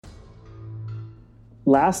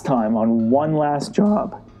last time on one last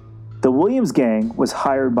job. The Williams gang was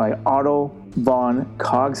hired by Otto von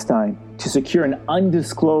Kogstein to secure an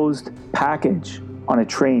undisclosed package on a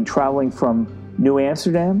train traveling from New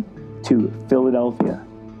Amsterdam to Philadelphia.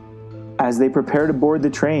 As they prepare to board the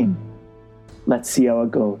train, let's see how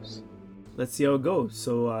it goes.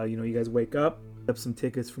 So, you guys wake up some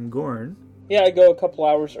tickets from Gorn. Yeah, I go a couple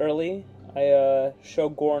hours early. I show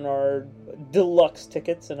Gorn our deluxe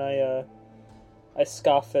tickets, and I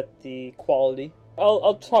scoff at the quality.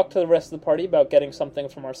 I'll talk to the rest of the party about getting something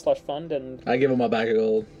from our slush fund, and I give him a bag of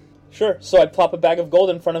gold. Sure. So I plop a bag of gold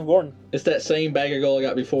in front of Gorn. It's that same bag of gold I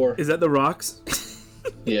got before. Is that the rocks?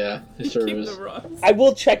 Yeah, it sure is. I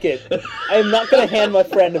will check it. I am not going to hand my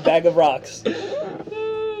friend a bag of rocks.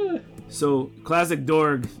 So, Classic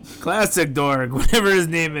Dorg, whatever his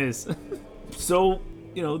name is. So,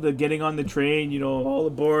 the getting on the train, all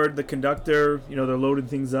aboard, the conductor, they're loading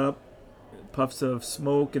things up, puffs of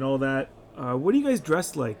smoke and all that. What are you guys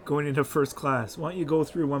dressed like going into first class? Why don't you go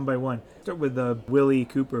through one by one? Start with Willie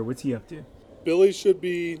Cooper. What's he up to? Billy should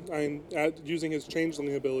be, using his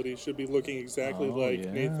changeling ability, should be looking exactly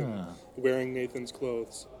like Nathan, wearing Nathan's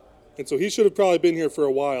clothes. And so he should have probably been here for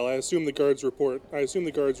a while. I assume the guards report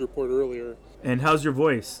earlier. And how's your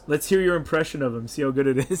voice? Let's hear your impression of him, see how good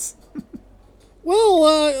it is.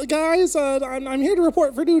 Well, guys, I'm here to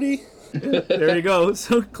report for duty. There you go.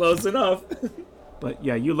 So close enough. But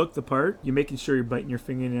yeah, you look the part. You're making sure you're biting your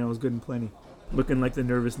fingernails good and plenty. Looking like the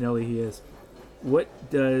nervous Nelly he is. What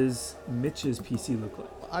does Mitch's PC look like?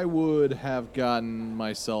 I would have gotten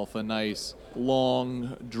myself a nice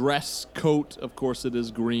long dress coat. Of course it is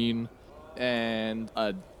green. And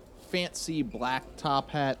a fancy black top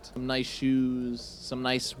hat. Some nice shoes. Some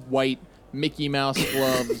nice white Mickey Mouse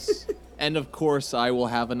gloves. And of course I will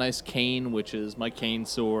have a nice cane, which is my cane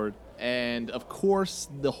sword. And of course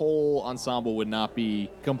the whole ensemble would not be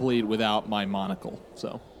complete without my monocle.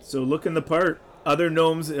 So looking the part. Other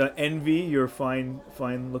gnomes envy your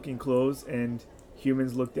fine-looking clothes, and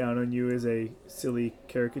humans look down on you as a silly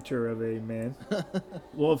caricature of a man.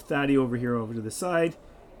 We'll have Thaddy over to the side.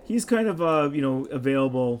 He's kind of,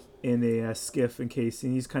 available in a skiff in case,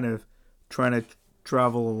 and he's kind of trying to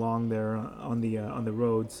travel along there on the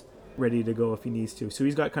roads, ready to go if he needs to. So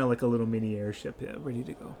he's got kind of like a little mini airship ready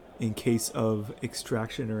to go in case of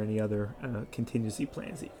extraction or any other contingency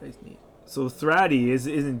plans that you guys need. So Thraddy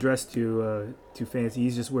isn't dressed too fancy.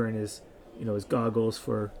 He's just wearing his goggles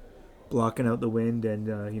for blocking out the wind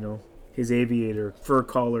and his aviator fur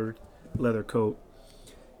collared leather coat.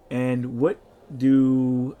 And what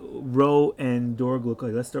do Ro and Dorg look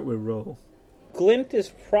like? Let's start with Ro. Glint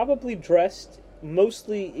is probably dressed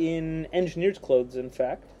mostly in engineer's clothes, in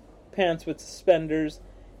fact. Pants with suspenders,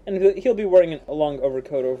 and he'll be wearing a long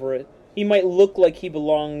overcoat over it. He might look like he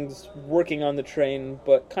belongs working on the train,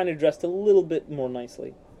 but kind of dressed a little bit more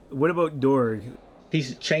nicely. What about Dorg?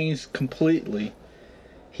 He's changed completely.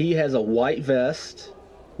 He has a white vest,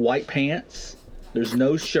 white pants. There's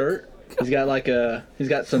no shirt. He's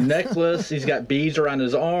got some necklace. He's got beads around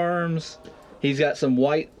his arms. He's got some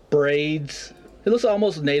white braids. He looks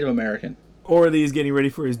almost Native American. Or he's getting ready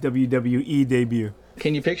for his WWE debut.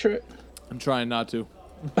 Can you picture it? I'm trying not to.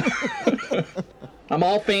 I'm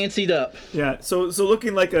all fancied up. Yeah, so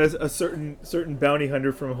looking like a certain bounty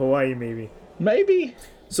hunter from Hawaii, maybe. Maybe.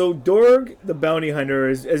 So Dorg, the bounty hunter,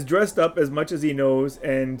 is dressed up as much as he knows,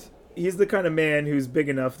 and he's the kind of man who's big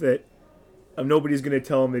enough that nobody's going to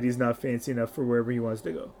tell him that he's not fancy enough for wherever he wants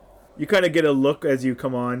to go. You kind of get a look as you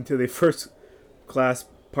come on to the first class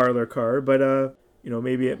parlor car, but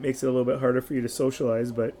maybe it makes it a little bit harder for you to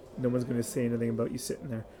socialize, but no one's going to say anything about you sitting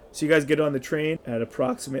there. So you guys get on the train at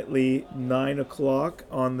approximately 9 o'clock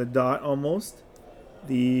on the dot almost.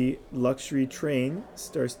 The luxury train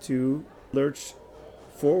starts to lurch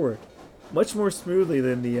forward much more smoothly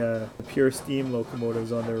than the pure steam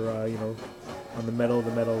locomotives on their, on the metal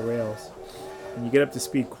rails. And you get up to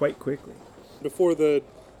speed quite quickly. Before the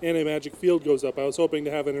anti-magic field goes up, I was hoping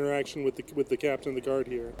to have an interaction with the captain of the guard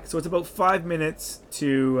here. So it's about 5 minutes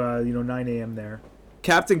to 9 a.m. there.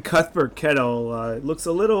 Captain Cuthbert Kettle looks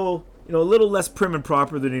a little less prim and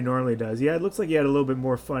proper than he normally does. Yeah, it looks like he had a little bit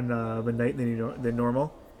more fun of a night than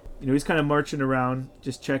normal. He's kind of marching around,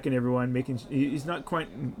 just checking everyone, he's not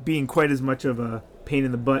being quite as much of a pain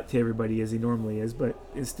in the butt to everybody as he normally is, but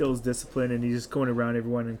instills discipline, and he's just going around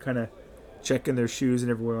everyone and kind of checking their shoes and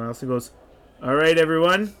everyone else. He goes, "All right,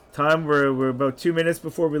 everyone, time. We're about 2 minutes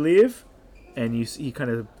before we leave," and he kind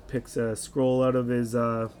of picks a scroll out of his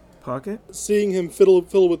pocket. Seeing him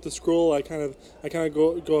fiddle with the scroll, I kind of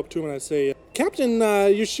go up to him and I say, Captain,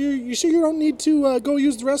 you sure you don't need to go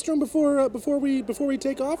use the restroom before we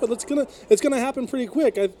take off? It's gonna happen pretty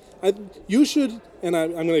quick. You should, and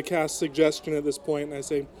I'm gonna cast suggestion at this point, and I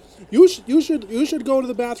say, you should go to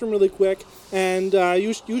the bathroom really quick, and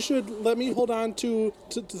you should let me hold on to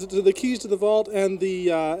the keys to the vault and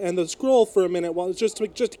the scroll for a minute while just to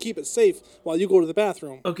keep it safe while you go to the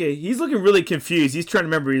bathroom. Okay, he's looking really confused. He's trying to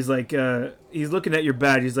remember. He's like, he's looking at your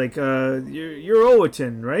badge. He's like, you're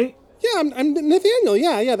Owatin, right? Yeah, I'm Nathaniel.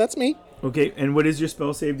 Yeah, that's me. Okay, and what is your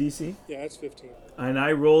spell save DC? Yeah, it's 15. And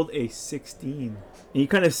I rolled a 16. And you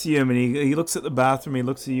kind of see him, and he looks at the bathroom, he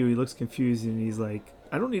looks at you, he looks confused, and he's like,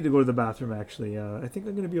 I don't need to go to the bathroom, actually. I think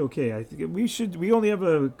I'm going to be okay. I think we only have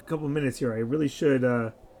a couple minutes here. I really should,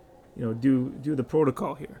 do the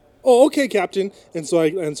protocol here. Oh, okay, Captain. And so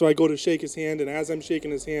I go to shake his hand, and as I'm shaking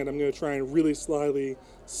his hand, I'm going to try and really slyly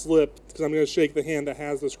slip, because I'm going to shake the hand that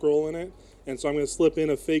has the scroll in it. And so I'm going to slip in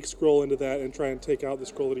a fake scroll into that and try and take out the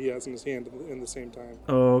scroll that he has in his hand in the same time.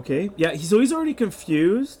 Oh, okay. Yeah, so he's already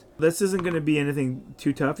confused. This isn't going to be anything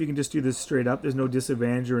too tough. You can just do this straight up. There's no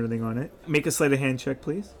disadvantage or anything on it. Make a sleight of hand check,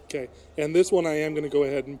 please. Okay. And this one I am going to go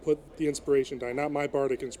ahead and put the inspiration die. Not my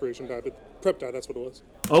bardic inspiration die, but prep die. That's what it was.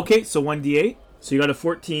 Okay, so 1d8. So you got a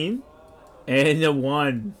 14 and a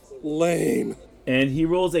 1. Lame. And he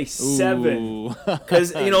rolls a 7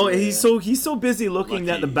 because he's so busy looking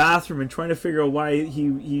at the bathroom and trying to figure out why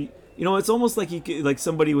he it's almost like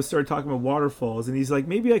somebody was started talking about waterfalls, and he's like,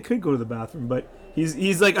 maybe I could go to the bathroom, but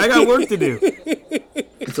he's like, I got work to do.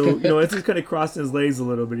 So it's just kind of crossing his legs a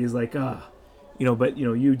little bit. He's like,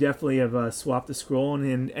 you definitely have swapped the scroll,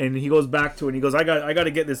 and he goes back to it. And he goes, I got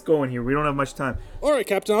to get this going here. We don't have much time. All right,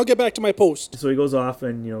 Captain, I'll get back to my post. So he goes off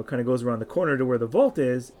and kind of goes around the corner to where the vault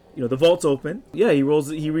is. The vault's open. Yeah, he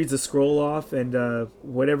reads the scroll off, and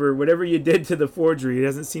whatever you did to the forgery, it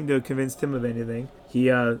doesn't seem to have convinced him of anything.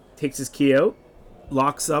 He takes his key out,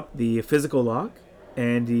 locks up the physical lock,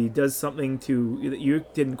 and he does something that you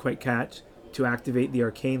didn't quite catch to activate the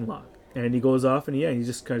arcane lock. And he goes off, and he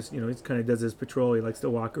just kind of does his patrol. He likes to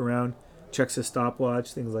walk around, checks his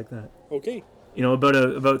stopwatch, things like that. Okay.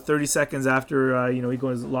 About 30 seconds after, he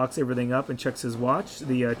goes, locks everything up and checks his watch,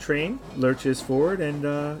 the train lurches forward, and,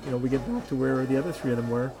 we get back to where the other three of them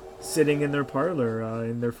were, sitting in their parlor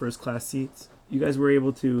in their first class seats. You guys were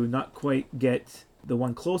able to not quite get the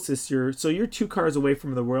one closest. You're 2 cars away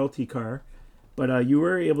from the royalty car, but you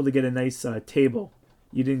were able to get a nice table.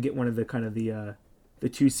 You didn't get one of the kind of the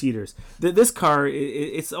 2-seaters. This car,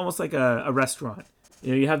 it's almost like a restaurant.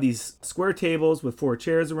 You have these square tables with 4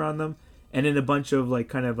 chairs around them, and then a bunch of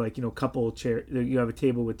couple chairs. You have a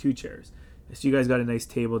table with 2 chairs. So you guys got a nice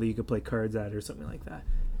table that you could play cards at or something like that.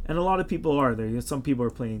 And a lot of people are there. Some people are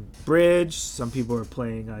playing bridge. Some people are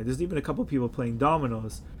playing. There's even a couple people playing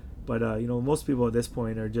dominoes. But most people at this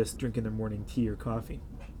point are just drinking their morning tea or coffee.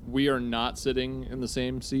 We are not sitting in the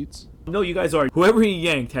same seats? No, you guys are. Whoever he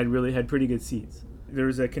yanked had pretty good seats. There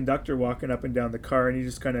was a conductor walking up and down the car, and he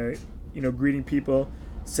just kind of greeting people,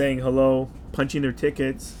 saying hello, punching their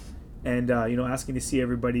tickets, and asking to see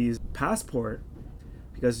everybody's passport,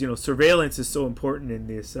 because surveillance is so important in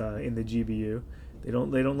this in the GBU. They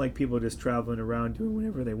don't like people just traveling around doing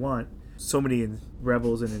whatever they want. So many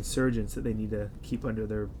rebels and insurgents that they need to keep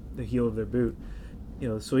under the heel of their boot.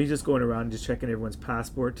 So he's just going around and just checking everyone's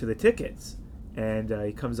passport to the tickets. And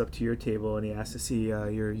he comes up to your table and he asks to see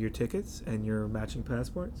your tickets and your matching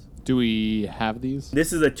passports. Do we have these?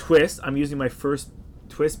 This is a twist. I'm using my first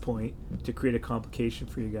twist point to create a complication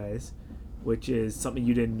for you guys, which is something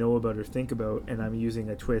you didn't know about or think about, and I'm using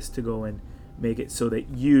a twist to go and make it so that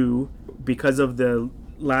you, because of the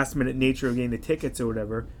last minute nature of getting the tickets or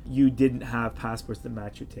whatever, you didn't have passports that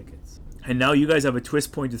match your tickets. And now you guys have a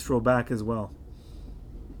twist point to throw back as well.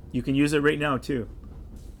 You can use it right now too.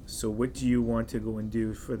 So what do you want to go and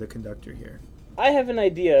do for the conductor here? I have an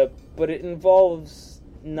idea, but it involves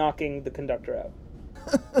knocking the conductor out.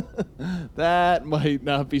 That might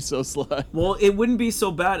not be so sly. Well, it wouldn't be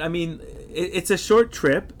so bad. I mean, it's a short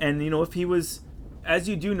trip, and if he was, as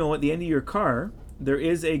you do know, at the end of your car, there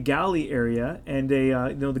is a galley area, and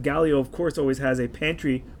the galley, of course, always has a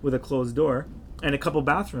pantry with a closed door and a couple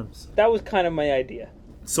bathrooms. That was kind of my idea.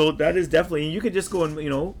 So that is definitely, you could just go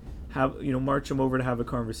and have march him over to have a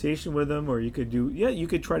conversation with him, or you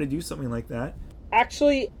could try to do something like that.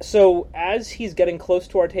 Actually, so as he's getting close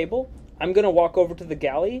to our table, I'm going to walk over to the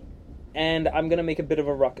galley, and I'm going to make a bit of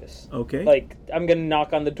a ruckus. Okay. Like, I'm going to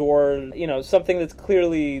knock on the door, something that's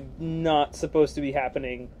clearly not supposed to be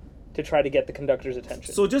happening to try to get the conductor's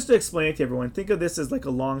attention. So just to explain it to everyone, think of this as like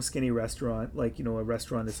a long, skinny restaurant, like, a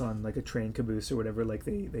restaurant that's on like a train caboose or whatever, like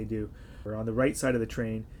they do. Or on the right side of the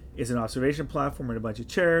train is an observation platform and a bunch of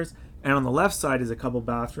chairs, And on the left side is a couple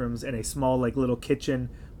bathrooms and a small like little kitchen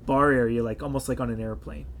bar area, like almost like on an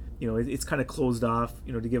airplane. It's kind of closed off,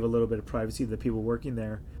 to give a little bit of privacy to the people working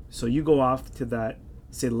there. So you go off to that,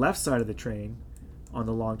 say, left side of the train, on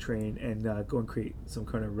the long train, and go and create some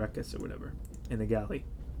kind of ruckus or whatever in the galley.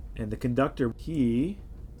 And the conductor, he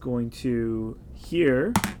going to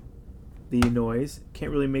hear the noise,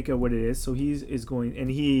 can't really make out what it is, so is going,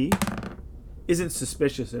 and he isn't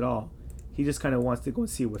suspicious at all. He just kind of wants to go and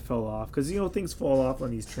see what fell off, because things fall off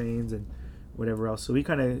on these trains and whatever else. So he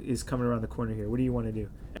kind of is coming around the corner here. What do you want to do?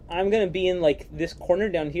 I'm gonna be in like this corner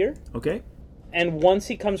down here. Okay. And once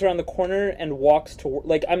he comes around the corner and walks to,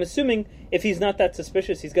 I'm assuming if he's not that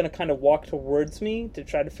suspicious, he's gonna kind of walk towards me to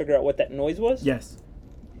try to figure out what that noise was. Yes.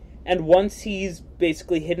 And once he's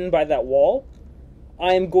basically hidden by that wall,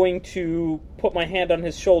 I'm going to put my hand on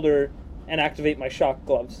his shoulder and activate my shock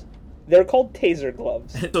gloves. They're called taser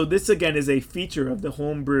gloves. So this, again, is a feature of the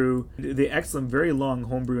homebrew, the excellent, very long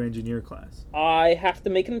homebrew engineer class. I have to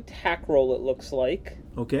make an attack roll, it looks like.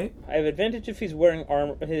 Okay. I have advantage if he's wearing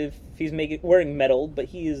armor, if he's wearing metal, but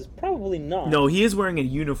he is probably not. No, he is wearing a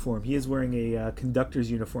uniform. He is wearing a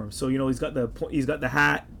conductor's uniform. So, he's got the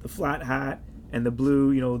hat, the flat hat, and the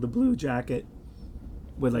blue, the blue jacket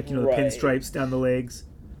with, the pinstripes down the legs.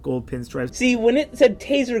 Gold pinstripes. See, when it said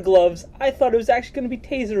taser gloves, I thought it was actually going to be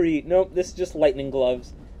tasery. Nope, this is just lightning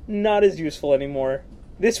gloves. Not as useful anymore.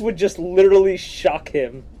 This would just literally shock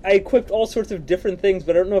him. I equipped all sorts of different things,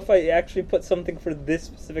 but I don't know if I actually put something for this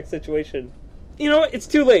specific situation. You know what? It's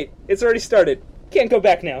too late. It's already started. Can't go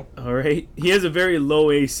back now. All right. He has a very low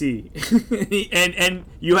AC. and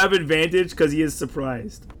you have advantage because he is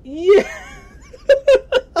surprised. Yeah.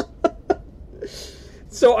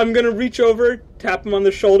 So I'm gonna reach over, tap him on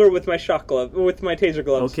the shoulder with my with my taser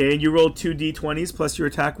gloves. Okay, and you rolled 2 d20s plus your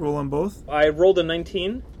attack roll on both? I rolled a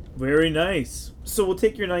 19. Very nice. So we'll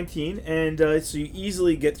take your 19, and so you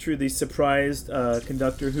easily get through the surprised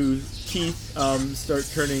conductor whose teeth start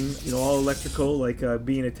turning, all electrical, like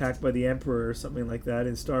being attacked by the Emperor or something like that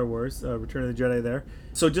in Star Wars, Return of the Jedi there.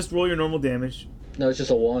 So just roll your normal damage. No, it's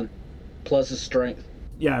just a 1. Plus his strength.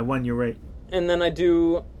 Yeah, 1, you're right. And then I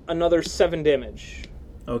do another 7 damage.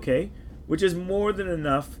 Okay, which is more than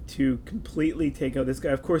enough to completely take out this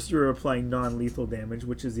guy. Of course, you're applying non-lethal damage,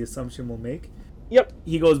 which is the assumption we'll make. Yep.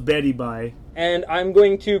 He goes Betty by. And I'm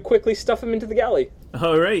going to quickly stuff him into the galley.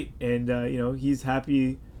 All right, and he's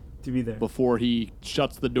happy to be there. Before he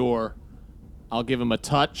shuts the door, I'll give him a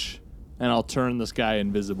touch, and I'll turn this guy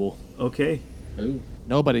invisible. Okay. Ooh.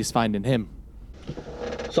 Nobody's finding him.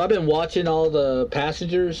 So I've been watching all the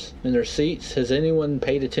passengers in their seats. Has anyone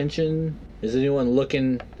paid attention? Is anyone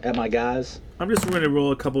looking at my guys? I'm just going to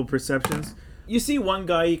roll a couple of perceptions. You see one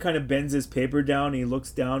guy, he kind of bends his paper down, and he looks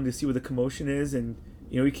down to see what the commotion is, and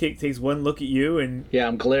he takes one look at you, and yeah,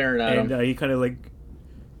 I'm glaring at him. And he kind of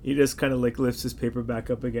he just kind of lifts his paper back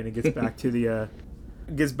up again and gets back to the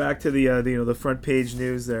the front page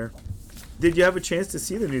news there. Did you have a chance to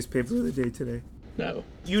see the newspaper of the day today? No.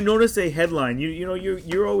 You notice a headline.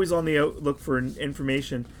 You're always on the outlook for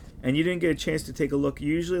information. And you didn't get a chance to take a look.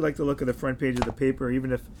 You usually like to look at the front page of the paper,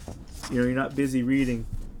 even if you're not busy reading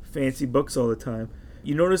fancy books all the time.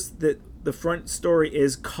 You notice that the front story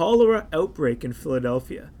is cholera outbreak in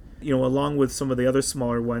Philadelphia. Along with some of the other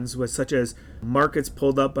smaller ones, such as markets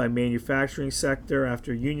pulled up by manufacturing sector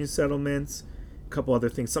after union settlements, a couple other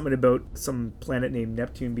things, something about some planet named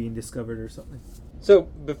Neptune being discovered or something. So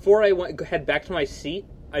before I head back to my seat,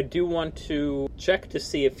 I do want to check to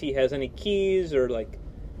see if he has any keys or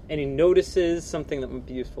any notices, something that would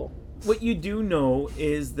be useful. What you do know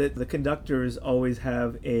is that the conductors always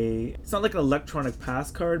have it's not like an electronic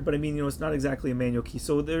pass card, but it's not exactly a manual key.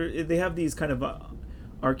 So they have these kind of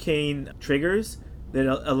arcane triggers that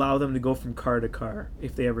allow them to go from car to car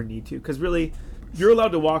if they ever need to. Because really, you're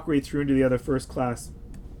allowed to walk right through into the other first class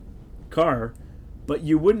car, but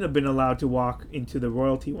you wouldn't have been allowed to walk into the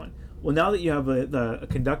royalty one. Well, now that you have a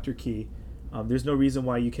conductor key, there's no reason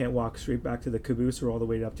why you can't walk straight back to the caboose or all the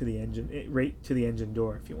way up to the engine, right to the engine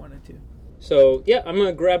door if you wanted to. So, yeah, I'm going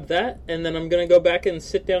to grab that, and then I'm going to go back and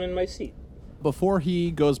sit down in my seat. Before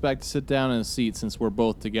he goes back to sit down in his seat, since we're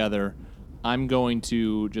both together, I'm going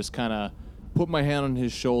to just kind of put my hand on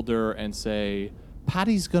his shoulder and say,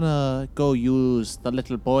 Patty's going to go use the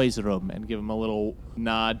little boy's room, and give him a little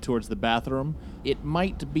nod towards the bathroom. It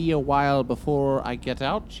might be a while before I get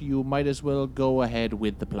out. You might as well go ahead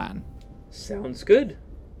with the plan. Sounds good.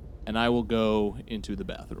 And I will go into the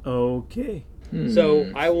bathroom. Okay. So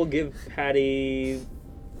I will give Patty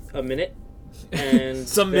a minute And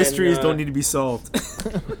Some then, mysteries don't need to be solved.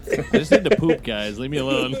 I just need to poop, guys. Leave me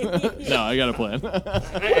alone. No, I got a plan.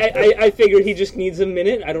 I figured he just needs a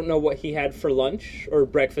minute. I don't know what he had for lunch or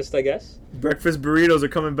breakfast, I guess. Breakfast burritos are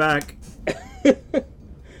coming back.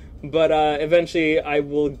 But eventually I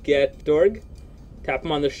will get Dorg, tap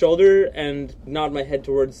him on the shoulder, and nod my head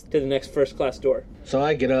to the next first class door. So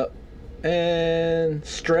I get up and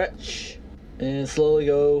stretch and slowly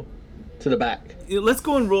go to the back. Let's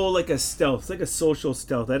go and roll like a stealth, like a social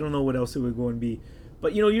stealth. I don't know what else it would go and be.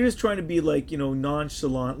 But, you're just trying to be, like,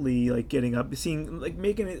 nonchalantly, like, getting up,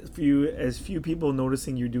 making it for you as few people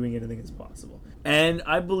noticing you're doing anything as possible. And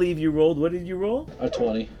I believe you rolled, what did you roll? A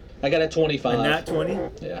 20. I got a 25. A nat 20?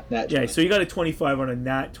 Yeah, nat 20. Yeah, so you got a 25 on a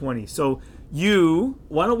nat 20. So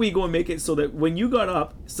why don't we go and make it so that when you got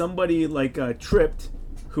up, somebody, like, tripped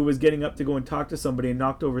who was getting up to go and talk to somebody and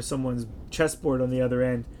knocked over someone's chessboard on the other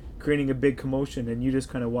end, creating a big commotion, and you just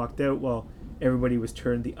kind of walked out while everybody was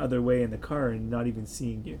turned the other way in the car and not even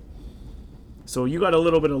seeing you. So you got a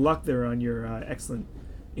little bit of luck there on your excellent,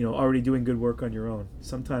 already doing good work on your own.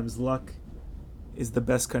 Sometimes luck is the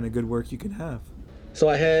best kind of good work you can have. So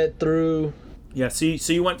I head through. Yeah, so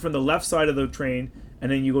you went from the left side of the train,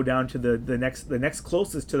 and then you go down to the next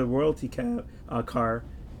closest to the royalty car,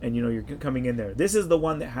 and you're coming in there. This is the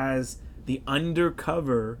one that has the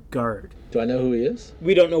undercover guard. Do I know who he is?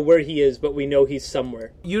 We don't know where he is, but we know he's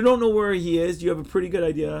somewhere. You don't know where he is. You have a pretty good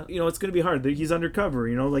idea. It's going to be hard. He's undercover,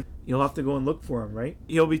 like you'll have to go and look for him, right?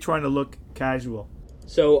 He'll be trying to look casual.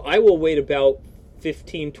 So I will wait about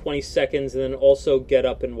 15, 20 seconds and then also get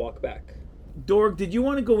up and walk back. Dorg, did you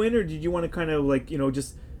want to go in, or did you want to kind of like,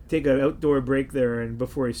 just take an outdoor break there and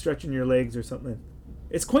before you're stretching your legs or something?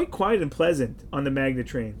 It's quite quiet and pleasant on the Magna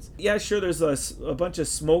trains. Yeah, sure, there's a bunch of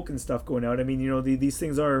smoke and stuff going out. I mean, these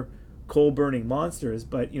things are coal-burning monsters,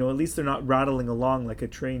 but, at least they're not rattling along like a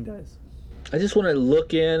train does. I just want to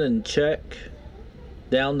look in and check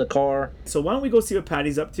down the car. So why don't we go see what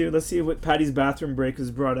Patty's up to? Let's see what Patty's bathroom break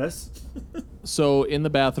has brought us. So in the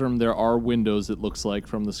bathroom, there are windows, it looks like,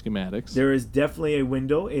 from the schematics. There is definitely a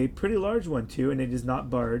window, a pretty large one, too, and it is not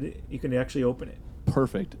barred. You can actually open it.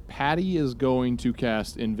 Perfect. Patty is going to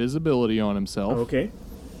cast invisibility on himself. Okay.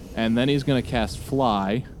 And then he's going to cast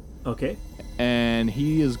fly. Okay. And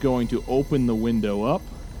he is going to open the window up.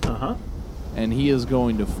 Uh-huh. And he is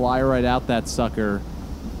going to fly right out that sucker.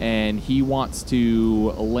 And he wants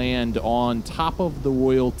to land on top of the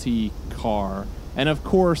royalty car. And of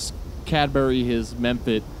course, Cadbury, his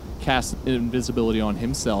Memphit, casts invisibility on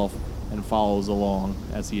himself and follows along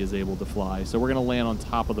as he is able to fly. So we're going to land on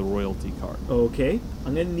top of the royalty car. Okay.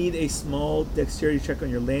 I'm going to need a small dexterity check on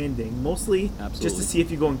your landing, mostly just to see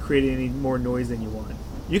if you go and create any more noise than you want.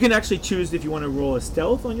 You can actually choose if you want to roll a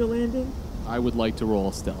stealth on your landing. I would like to roll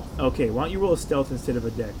a stealth. Okay, why don't you roll a stealth instead of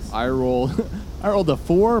a dex? I rolled a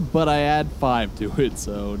 4, but I add 5 to it,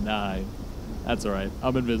 so 9. That's all right.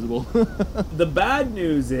 I'm invisible. The bad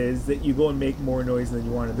news is that you go and make more noise than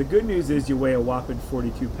you wanted. The good news is you weigh a whopping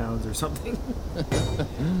 42 pounds or something.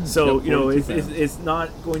 So, it's not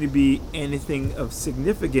going to be anything of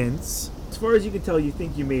significance. As far as you can tell, you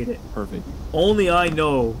think you made it. Perfect. Only I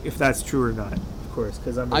know if that's true or not, of course,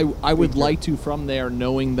 because I would like to, from there,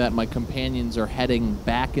 knowing that my companions are heading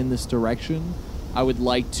back in this direction, I would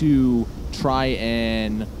like to try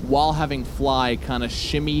and, while having fly, kind of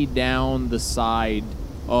shimmy down the side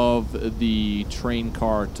of the train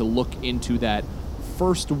car to look into that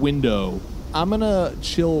first window. I'm going to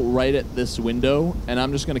chill right at this window, and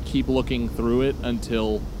I'm just going to keep looking through it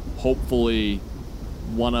until hopefully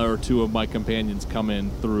one or two of my companions come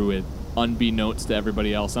in through it, unbeknownst to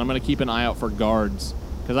everybody else. And I'm going to keep an eye out for guards,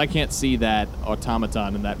 because I can't see that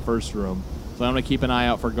automaton in that first room. So I'm going to keep an eye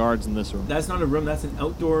out for guards in this room. That's not a room. That's an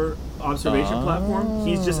outdoor observation platform.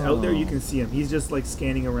 He's just out there. You can see him. He's just, like,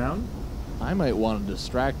 scanning around. I might want to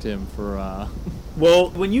distract him for...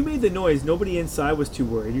 Well, when you made the noise, nobody inside was too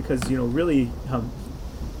worried because, really,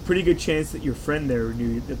 pretty good chance that your friend there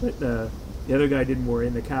knew that the other guy didn't worry,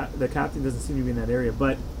 and the captain doesn't seem to be in that area.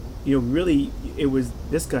 But, really, it was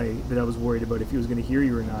this guy that I was worried about if he was going to hear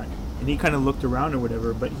you or not. And he kind of looked around or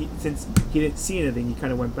whatever, but since he didn't see anything, he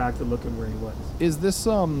kind of went back to looking where he was. Is this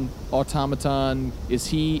automaton,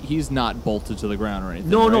 he's not bolted to the ground or anything?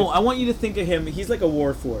 No, I want you to think of him, he's like a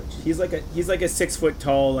Warforged. He's like a 6 foot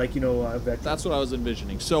tall, veteran. That's what I was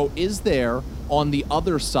envisioning. So is there, on the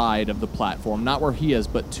other side of the platform, not where he is,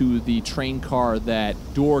 but to the train car that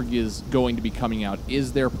Dorg is going to be coming out,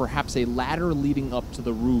 is there perhaps a ladder leading up to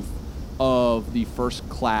the roof of the first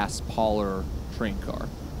class Polar train car?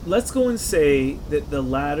 Let's go and say that the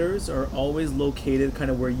ladders are always located kind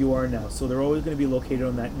of where you are now. So they're always going to be located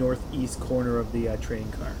on that northeast corner of the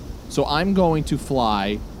train car. So I'm going to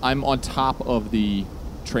fly. I'm on top of the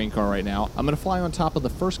train car right now. I'm going to fly on top of the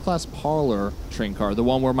first class parlor train car, the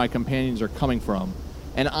one where my companions are coming from.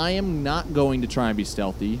 And I am not going to try and be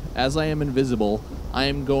stealthy. As I am invisible, I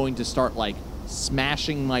am going to start, like,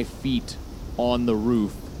 smashing my feet on the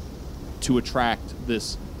roof to attract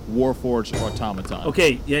this Warforged automaton.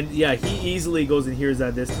 Okay, yeah, he easily goes and hears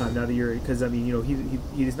that this time. Now that you're, because I mean, you know,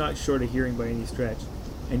 he's not short of hearing by any stretch,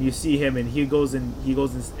 and you see him, and he goes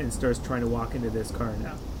and starts trying to walk into this car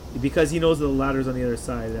now, because he knows the ladder's on the other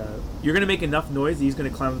side. You're gonna make enough noise that he's gonna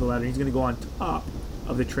climb up the ladder. And he's gonna go on top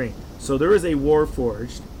of the train. So there is a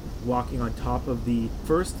Warforged walking on top of the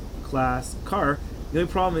first class car. The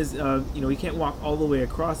only problem is, you know, he can't walk all the way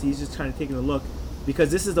across. He's just kind of taking a look,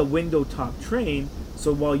 because this is a window top train.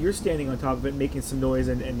 So while you're standing on top of it, making some noise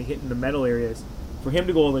and hitting the metal areas, for him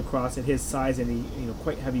to go all across at his size and he, you know,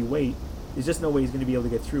 quite heavy weight, there's just no way he's going to be able to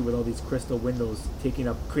get through with all these crystal windows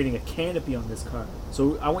creating a canopy on this car.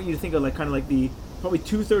 So I want you to think of kind of like probably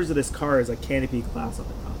 2/3 of this car is like canopy glass on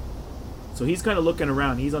the top. So he's kind of looking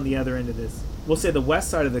around. He's on the other end of this. We'll say the west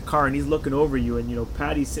side of the car, and he's looking over you, and you know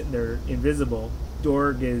Patty's sitting there invisible.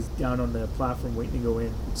 Dorg is down on the platform waiting to go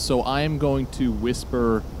in. So I am going to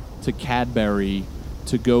whisper to Cadbury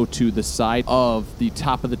to go to the side of the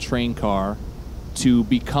top of the train car, to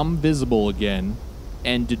become visible again,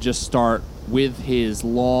 and to just start with his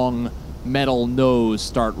long metal nose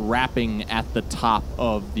start rapping at the top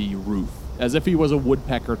of the roof, as if he was a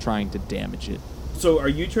woodpecker trying to damage it. So are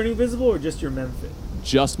you turning visible or just your Memphit?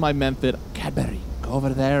 Just my Memphit. Cadbury, go over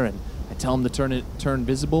there, and I tell him to turn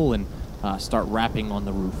visible and start rapping on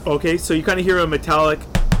the roof. Okay, so you kind of hear a metallic.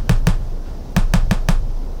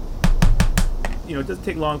 You know, it doesn't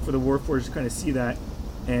take long for the Warforged to kind of see that,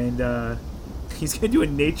 and he's going to do a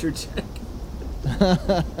nature check.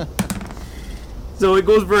 So it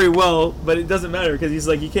goes very well, but it doesn't matter because he's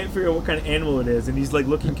like, he can't figure out what kind of animal it is, and he's like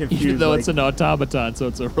looking confused. Even though like, it's an automaton, so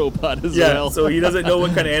it's a robot as yeah, well. so he doesn't know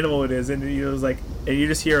what kind of animal it is, and you know, it's like, and you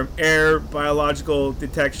just hear him, air, biological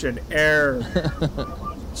detection, air.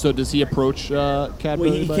 So does he approach Cadbury?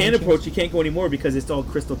 Well, he can't approach. He can't go anymore because it's all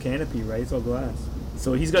crystal canopy, right? It's all glass.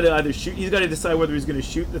 So he's got to either shoot. He's got to decide whether he's going to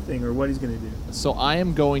shoot the thing or what he's going to do. So I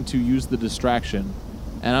am going to use the distraction,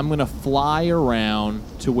 and I'm going to fly around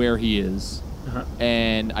to where he is. Uh-huh.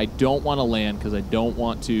 And I don't want to land because I don't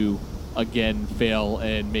want to, again, fail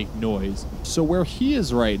and make noise. So where he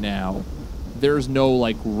is right now, there's no,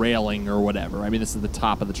 like, railing or whatever. I mean, this is the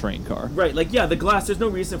top of the train car. Right, like, yeah, the glass, there's no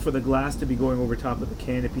reason for the glass to be going over top of the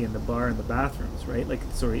canopy and the bar and the bathrooms, right? Like,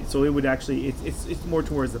 sorry, so it would actually, it's more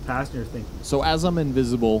towards the passenger thing. So as I'm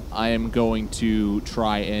invisible, I am going to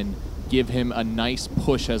try and give him a nice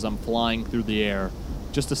push as I'm flying through the air,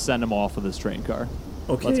 just to send him off of this train car.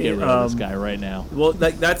 Okay, let's get rid of this guy right now. Well,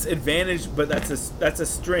 like, that's advantage, but that's a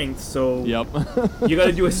strength, so... Yep. You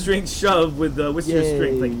gotta do a strength shove with what's your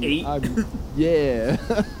strength, like 8? Yeah.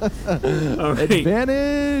 All right.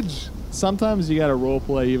 Advantage. Sometimes you gotta role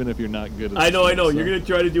play even if you're not good at I know. So. You're gonna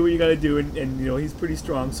try to do what you gotta do, and you know he's pretty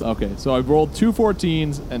strong. So. Okay, so I rolled 2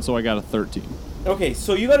 14s, and so I got a 13. Okay,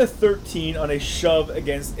 so you got a 13 on a shove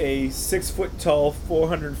against a 6-foot-tall,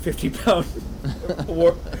 450-pound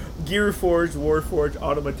Gearforged, Warforged,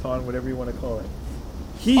 automaton, whatever you want to call it.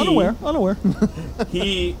 Unaware.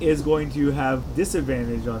 He is going to have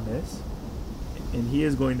disadvantage on this, and he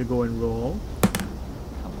is going to go and roll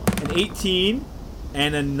an 18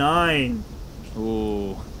 and a 9.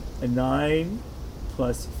 Ooh. A 9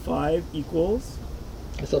 plus 5 equals...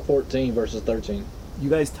 It's a 14 versus 13. You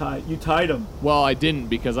guys tied. You tied him. Well, I didn't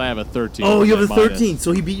because I have a 13. Oh, you have a minus. 13,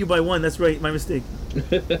 so he beat you by 1. That's right, my mistake.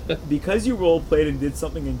 Because you role played and did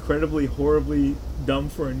something incredibly, horribly dumb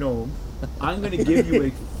for a gnome, I'm going to give you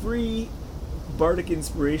a free Bardic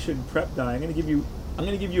Inspiration prep die. I'm going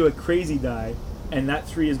to give you a crazy die, and that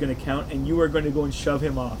 3 is going to count, and you are going to go and shove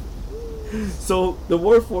him off. So the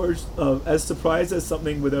Warforged, as surprised as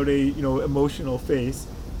something without a emotional face,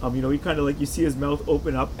 he kind of like you see his mouth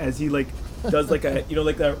open up as he like does like a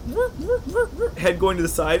like that head going to the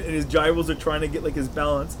side, and his gyros are trying to get like his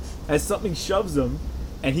balance as something shoves him,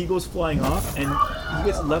 and he goes flying off, and he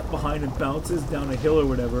gets left behind and bounces down a hill or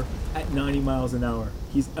whatever at 90 miles an hour.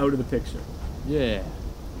 He's out of the picture. Yeah.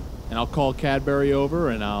 And I'll call Cadbury over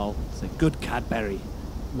and I'll say, "Good Cadbury."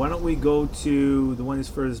 Why don't we go to the one who's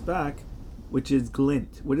furthest back, which is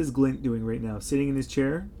Glint. What is Glint doing right now? Sitting in his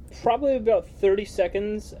chair? Probably about 30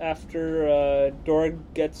 seconds after Dorg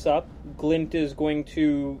gets up, Glint is going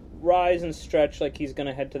to rise and stretch like he's going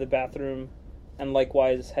to head to the bathroom, and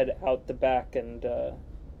likewise head out the back and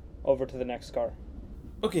over to the next car.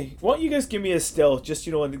 Okay, why don't you guys give me a stealth, just,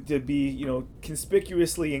 to be,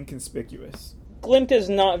 conspicuously inconspicuous. Glint is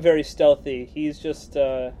not very stealthy. He's just,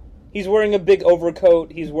 he's wearing a big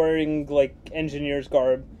overcoat. He's wearing, like, engineer's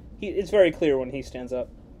garb. It's very clear when he stands up.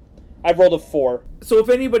 I've rolled a 4. So if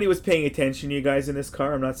anybody was paying attention to you guys in this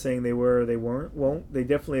car, I'm not saying they were or they won't. They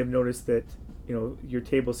definitely have noticed that, you know, your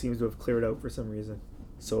table seems to have cleared out for some reason.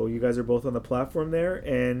 So you guys are both on the platform there,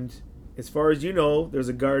 and as far as you know, there's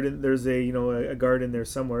a garden. There's a guard in there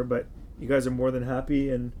somewhere, but you guys are more than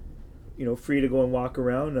happy and, you know, free to go and walk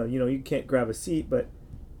around. You know, you can't grab a seat, but,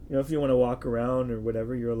 you know, if you want to walk around or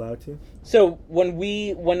whatever, you're allowed to. So when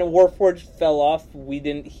the Warforged fell off, we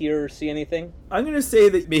didn't hear or see anything? I'm going to say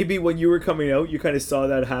that maybe when you were coming out, you kind of saw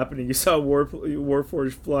that happening. You saw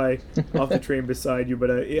Warforged fly off the train beside you,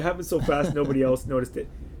 but it happened so fast nobody else noticed it.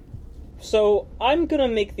 So I'm going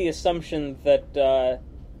to make the assumption that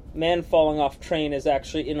man falling off train is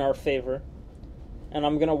actually in our favor. And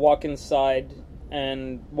I'm going to walk inside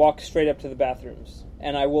and walk straight up to the bathrooms.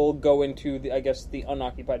 And I will go into, the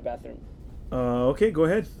unoccupied bathroom. Okay, go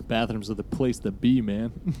ahead. The bathrooms are the place to be,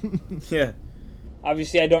 man. Yeah.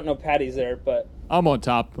 Obviously, I don't know Patty's there, but... I'm on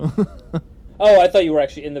top. Oh, I thought you were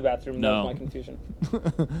actually in the bathroom. No. That was my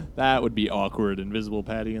confusion. That would be awkward. Invisible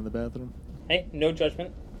Patty in the bathroom. Hey, no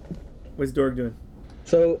judgment. What's Dorg doing?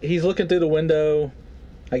 So he's looking through the window.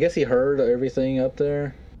 I guess he heard everything up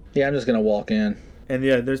there. Yeah, I'm just gonna walk in. And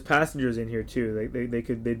yeah, there's passengers in here too.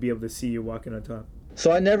 They'd be able to see you walking on top.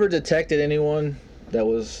 So I never detected anyone that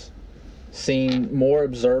was seen more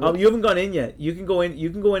observant. You haven't gone in yet. You can go in. You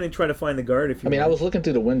can go in and try to find the guard if you. I mean, want. I was looking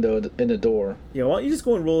through the window in the door. Yeah, why don't you just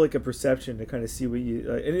go and roll like a perception to kind of see what you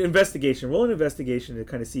an investigation. Roll an investigation to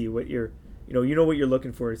kind of see what you're, you know what you're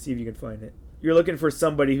looking for. See if you can find it. You're looking for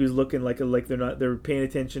somebody who's looking like they're paying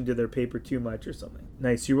attention to their paper too much or something.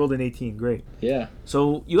 Nice. You rolled an 18. Great. Yeah.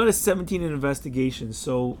 So you got a 17 in investigation.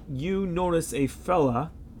 So you notice a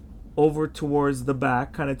fella over towards the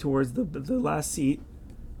back, kind of towards the last seat.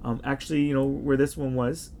 Actually, you know where this one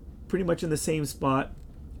was, pretty much in the same spot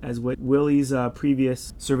as what Willie's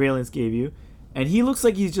previous surveillance gave you, and he looks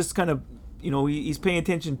like he's just kind of, he's paying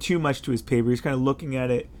attention too much to his paper. He's kind of looking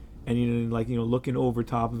at it and looking over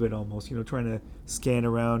top of it almost, trying to scan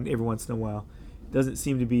around every once in a while. Doesn't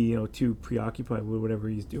seem to be too preoccupied with whatever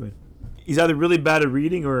he's doing. He's either really bad at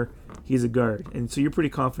reading or he's a guard, and so you're pretty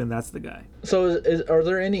confident that's the guy. So are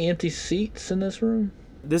there any empty seats in this room?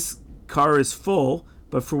 This car is full,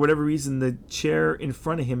 but for whatever reason, the chair in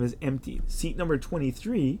front of him is empty. Seat number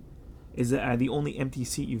 23 is the only empty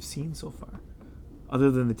seat you've seen so far,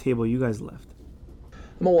 other than the table you guys left.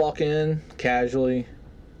 I'm going to walk in casually,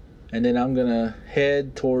 and then I'm going to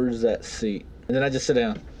head towards that seat. And then I just sit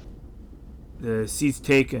down. The seat's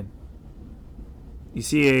taken. You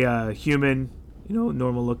see a human,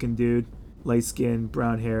 normal-looking dude, light skin,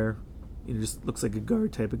 brown hair. Just looks like a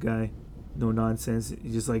guard type of guy. No nonsense.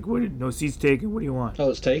 He's just like, what? No seats taken. What do you want? Oh,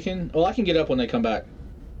 it's taken? Well, I can get up when they come back.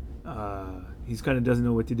 He's kind of doesn't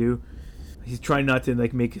know what to do. He's trying not to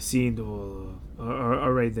make a scene.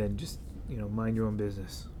 All right then, just mind your own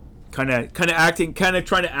business. Kind of trying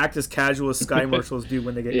to act as casual as sky marshals do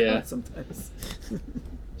when they get caught sometimes.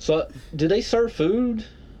 So, do they serve food?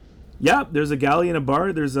 Yeah, there's a galley and a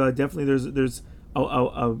bar. There's there's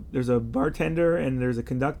a bartender and there's a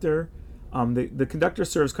conductor. The conductor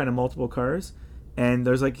serves kind of multiple cars, and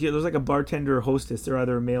there's like a bartender or hostess. They're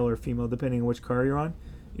either a male or female depending on which car you're on.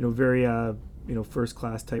 Very first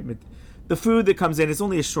class type. The food that comes in, it's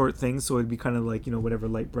only a short thing, so it'd be kind of like whatever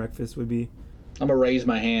light breakfast would be. I'm gonna raise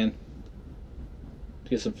my hand to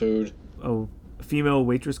get some food. Oh, a female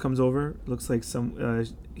waitress comes over. Looks like some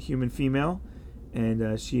human female,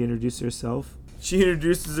 and she introduces herself. She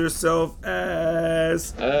introduces herself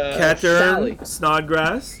as Catherine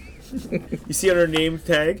Snodgrass. You see on her name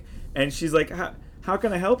tag, and she's like, how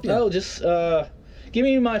can I help you? Oh, just give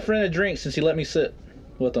me my friend a drink since he let me sit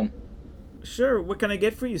with him. Sure. What can I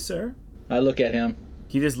get for you, sir? I look at him.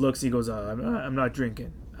 He just looks. He goes, I'm not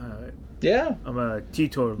drinking. Yeah? I'm a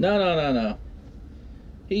teetotaler. No.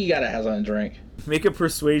 He gotta have something to drink. Make a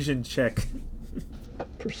persuasion check.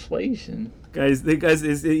 Persuasion? Guys,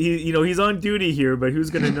 he's on duty here, but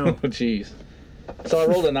who's gonna know? Oh, jeez. So I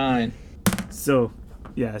rolled a 9. So,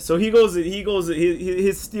 yeah. So he goes.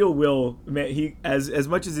 His steel will. He as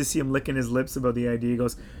much as you see him licking his lips about the idea, he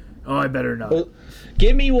goes, "Oh, I better not." Well,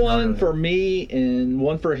 give me one for me and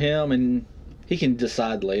one for him, and he can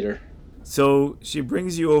decide later. So she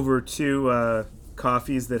brings you over two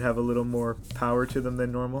coffees that have a little more power to them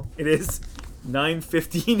than normal. It is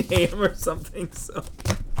 9:15 a.m. or something. So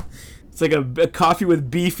it's like a coffee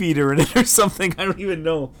with Beefeater in it or something. I don't even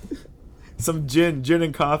know. Some gin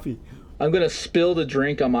and coffee. I'm going to spill the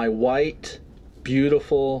drink on my white,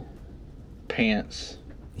 beautiful pants.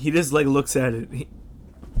 He just like looks at it.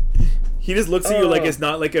 He just looks at you like it's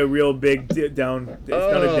not like a real big down. It's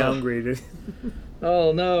not a downgrade.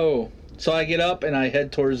 Oh no! So I get up and I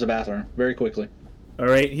head towards the bathroom very quickly. All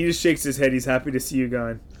right. He just shakes his head. He's happy to see you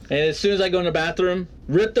gone. And as soon as I go in the bathroom,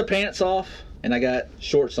 rip the pants off, and I got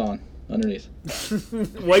shorts on underneath.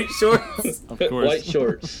 White shorts. Of course. White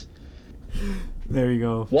shorts. There you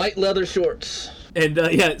go. White leather shorts. And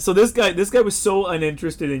yeah, so this guy was so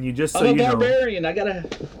uninterested in you. Just so I'm you a know. barbarian. I gotta.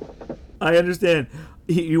 I understand.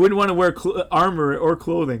 You wouldn't want to wear armor or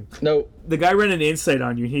clothing. No. The guy ran an insight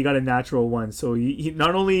on you. He got a natural one. So he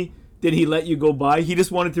not only did he let you go by, he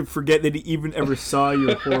just wanted to forget that he even ever saw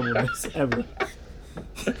your horribleness ever.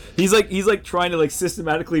 He's like trying to like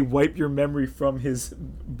systematically wipe your memory from his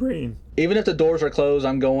brain. Even if the doors are closed,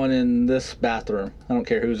 I'm going in this bathroom. I don't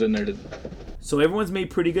care who's in there. So everyone's made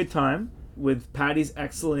pretty good time with Patty's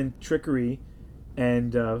excellent trickery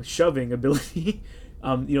and shoving ability.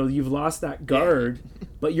 You've lost that guard,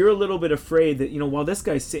 but you're a little bit afraid that, while this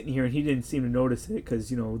guy's sitting here and he didn't seem to notice it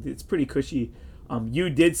because, it's pretty cushy, you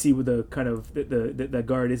did see with the kind of the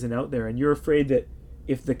guard isn't out there, and you're afraid that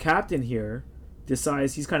if the captain here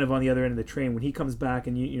decides he's kind of on the other end of the train, when he comes back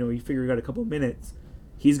and you figure you got a couple minutes,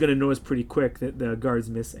 he's going to notice pretty quick that the guard's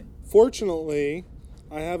missing. Fortunately,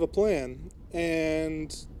 I have a plan,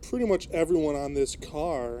 and pretty much everyone on this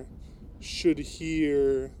car should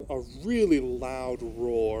hear a really loud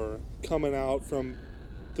roar coming out from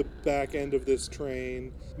the back end of this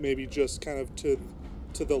train, maybe just kind of to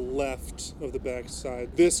the left of the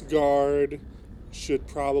backside. This guard should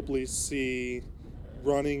probably see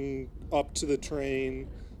running up to the train,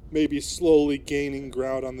 maybe slowly gaining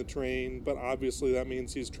ground on the train, but obviously that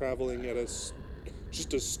means he's traveling at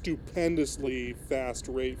just a stupendously fast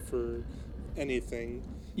rate for anything.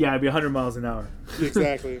 Yeah, it'd be 100 miles an hour.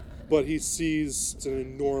 Exactly. But he sees an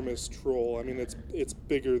enormous troll. I mean, it's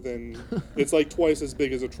bigger than... It's like twice as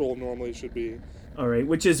big as a troll normally should be. All right,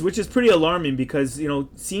 which is pretty alarming because,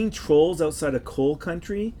 seeing trolls outside of coal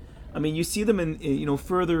country, I mean, you see them in,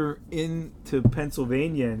 further into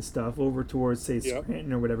Pennsylvania and stuff, over towards, say,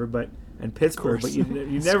 Scranton or whatever, and Pittsburgh, but you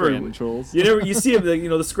never... Scranton trolls. You see them,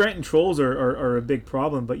 the Scranton trolls are a big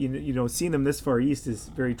problem, but, seeing them this far east is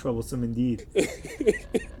very troublesome indeed.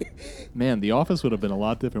 Man, The Office would have been a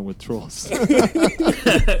lot different with trolls.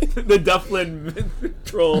 The Dufflin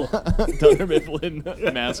troll. Dunder Mifflin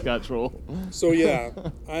mascot troll. So yeah,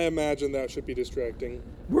 I imagine that should be distracting.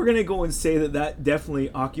 We're going to go and say that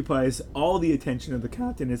definitely occupies all the attention of the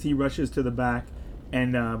captain as he rushes to the back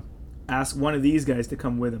and asks one of these guys to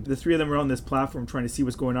come with him. The three of them are on this platform trying to see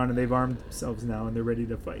what's going on, and they've armed themselves now and they're ready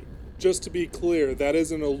to fight. Just to be clear, that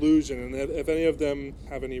is an illusion, and if any of them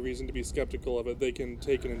have any reason to be skeptical of it, they can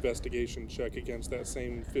take an investigation check against that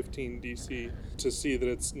same 15 DC to see that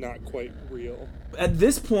it's not quite real. At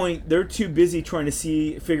this point, they're too busy trying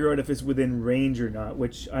to figure out if it's within range or not,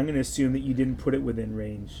 which I'm going to assume that you didn't put it within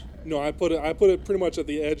range. No, I put it pretty much at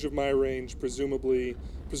the edge of my range, presumably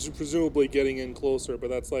getting in closer, but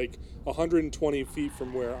that's like 120 feet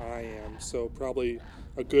from where I am, so probably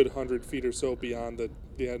a good 100 feet or so beyond the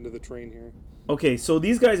end of the train here. Okay, so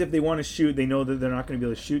these guys, if they want to shoot, they know that they're not going to be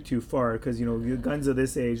able to shoot too far because, the guns of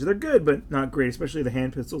this age, they're good, but not great, especially the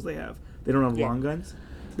hand pistols they have. They don't have long guns.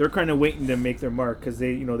 They're kind of waiting to make their mark because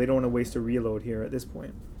they don't want to waste a reload here at this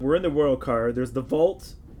point. We're in the Royal Car. There's the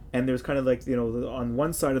vault, and there's kind of like, on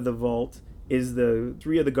one side of the vault is the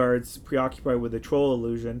three of the guards preoccupied with the troll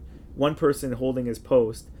illusion, one person holding his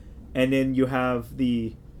post, and then you have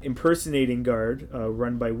the impersonating guard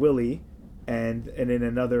run by Willie, and then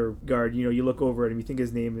another guard. You look over at him, you think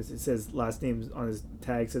his name it says last name on his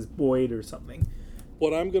tag says Boyd or something.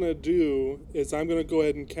 What I'm gonna do is I'm gonna go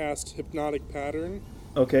ahead and cast Hypnotic Pattern.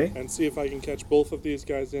 Okay. And see if I can catch both of these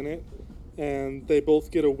guys in it, and they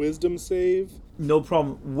both get a Wisdom save. No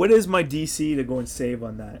problem. What is my DC to go and save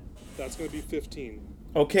on that? That's gonna be 15.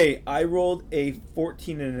 Okay, I rolled a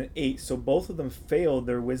 14 and an 8, so both of them failed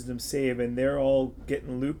their wisdom save, and they're all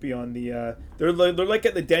getting loopy on the... They're like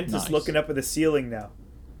at the dentist looking up at the ceiling now.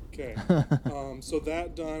 Okay, so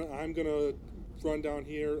that done, I'm going to run down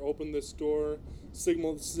here, open this door,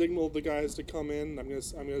 signal the guys to come in. I'm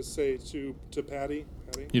gonna say to Patty.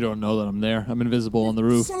 You don't know that I'm there. I'm invisible on the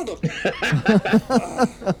roof. Son of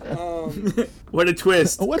a... What a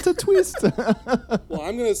twist. What's a twist? Well,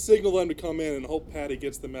 I'm going to signal them to come in and hope Patty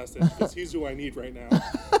gets the message, because he's who I need right now.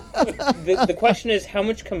 The question is, how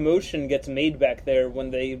much commotion gets made back there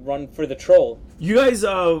when they run for the troll? You guys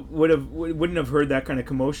wouldn't have heard that kind of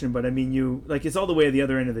commotion, but I mean, it's all the way at the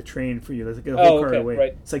other end of the train for you. It's like a whole car away.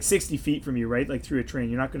 Right. It's like 60 feet from you, right? Like through a train.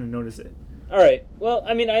 You're not going to notice it. All right. Well,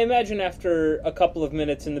 I mean, I imagine after a couple of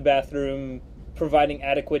minutes in the bathroom, providing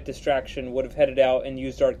adequate distraction, would have headed out and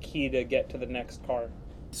used our key to get to the next car.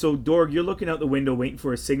 So, Dorg, you're looking out the window waiting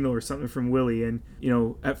for a signal or something from Willie, and,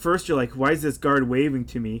 at first you're like, why is this guard waving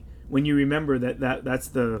to me? When you remember that's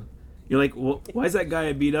the... You're like, well, why is that guy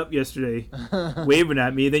I beat up yesterday waving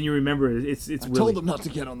at me? Then you remember it's Willie. I told him not to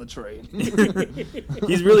get on the train.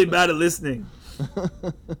 He's really bad at listening.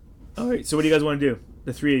 All right, so what do you guys want to do?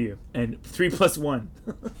 The three of you. And 3 plus 1.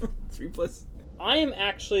 3 plus... I am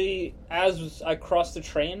actually, as I cross the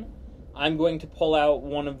train, I'm going to pull out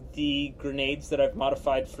one of the grenades that I've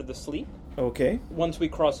modified for the sleep. Okay. Once we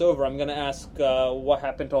cross over, I'm going to ask what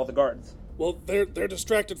happened to all the guards. Well, they're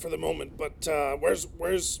distracted for the moment, but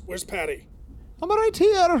where's Patty? I'm right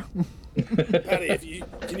here. Patty,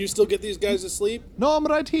 can you still get these guys to sleep? No, I'm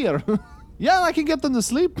right here. Yeah, I can get them to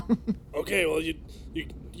sleep. Okay, well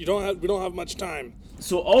we don't have much time.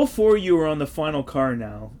 So all 4 of you are on the final car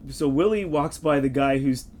now. So Willie walks by the guy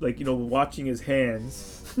who's watching his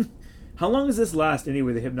hands. How long does this last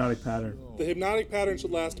anyway? The hypnotic pattern. The hypnotic pattern should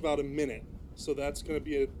last about a minute. So that's gonna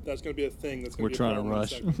be a thing. We're trying to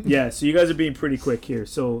rush. Yeah, so you guys are being pretty quick here.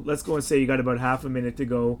 So let's go and say you got about half a minute to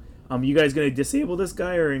go. You guys gonna disable this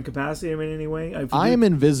guy or incapacitate him in any way? I am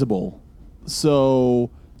invisible. So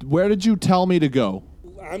where did you tell me to go?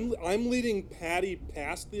 I'm leading Patty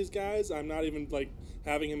past these guys. I'm not even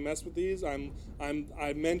having him mess with these. I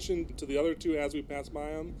mentioned to the other two as we pass by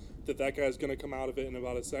him that guy's gonna come out of it in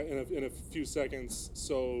about in a few seconds.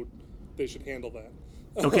 So they should handle that.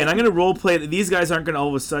 Okay, and I'm gonna role play that these guys aren't gonna all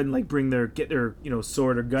of a sudden get their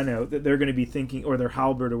sword or gun out. That they're gonna be thinking, or their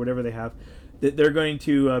halberd or whatever they have, that they're going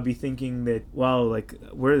to be thinking that, wow,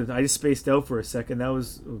 I just spaced out for a second. That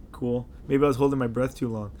was cool. Maybe I was holding my breath too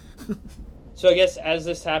long. So I guess as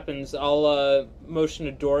this happens, I'll motion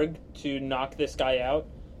to Dorg to knock this guy out,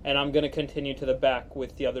 and I'm gonna continue to the back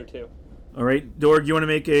with the other two. All right, Dorg, you want to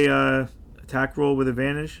make a attack roll with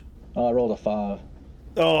advantage? Oh, I rolled a 5.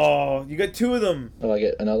 Oh, you got 2 of them. Oh, I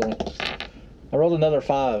get another one. I rolled another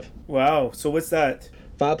 5. Wow. So what's that?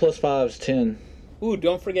 5 plus 5 is 10. Ooh,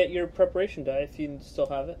 don't forget your preparation die if you still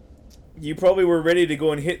have it. You probably were ready to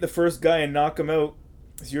go and hit the first guy and knock him out.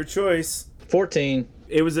 It's your choice. 14.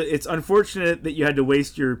 It's unfortunate that you had to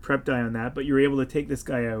waste your prep die on that, but you were able to take this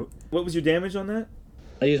guy out. What was your damage on that?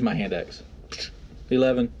 I used my hand axe.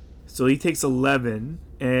 11. So he takes 11,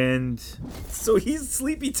 and so he's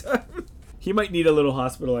sleepy time. He might need a little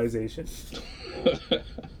hospitalization.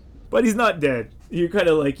 But he's not dead. You're kind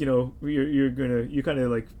of you kind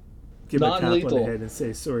of give him a tap on the head and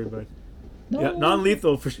say, sorry, bud. No. Yeah,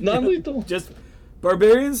 non-lethal for sure. Non-lethal. Just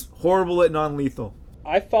barbarians, horrible at non-lethal.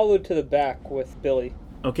 I followed to the back with Billy.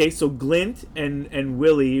 Okay, so Glint and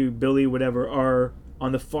Willie, Billy, whatever, are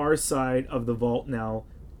on the far side of the vault now,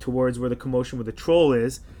 towards where the commotion with the troll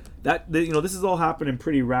is. This is all happening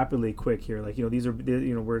pretty rapidly, quick here. These are,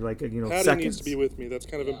 we're Patty seconds. needs to be with me. That's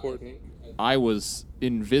kind of important. I was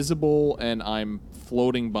invisible and I'm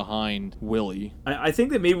floating behind Willie. I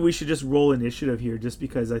think that maybe we should just roll initiative here, just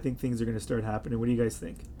because I think things are going to start happening. What do you guys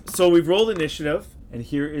think? So we've rolled initiative, and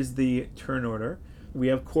here is the turn order. We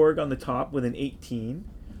have Korg on the top with an 18.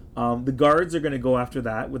 The guards are going to go after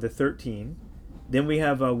that with a 13. Then we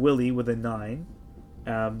have Willie with a 9.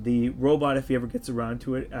 The robot, if he ever gets around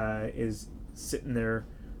to it, is sitting there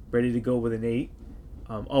ready to go with an 8.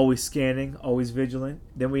 Always scanning, always vigilant.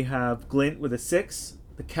 Then we have Glint with a 6.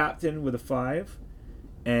 The captain with a 5.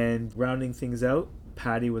 And rounding things out,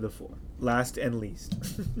 Patty with a 4. Last and least.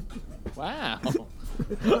 Wow.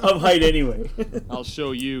 Of height anyway. I'll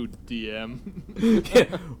show you, DM.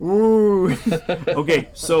 Ooh. Okay,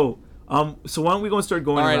 so why don't we go and start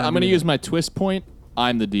going? All right, around I'm going to use my twist point.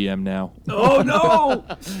 I'm the DM now. Oh no!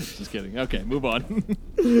 Just kidding. Okay, move on.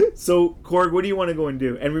 So, Korg, what do you want to go and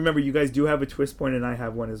do? And remember, you guys do have a twist point, and I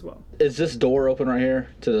have one as well. Is this door open right here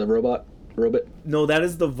to the robot? No, that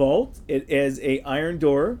is the vault. It is a iron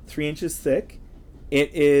door, 3 inches thick.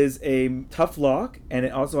 It is a tough lock, and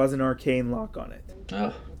it also has an arcane lock on it.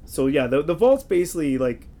 Oh. So yeah, the vault's basically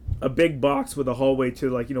like a big box with a hallway to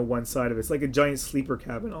one side of it. It's like a giant sleeper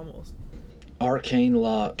cabin almost. Arcane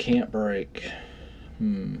lock, can't break. I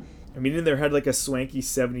mean, in there had like a swanky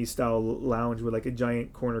 70s style lounge with like a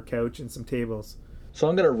giant corner couch and some tables. So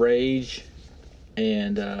I'm gonna rage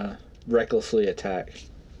and recklessly attack,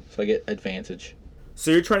 so I get advantage. So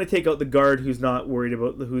you're trying to take out the guard who's not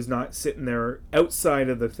sitting there outside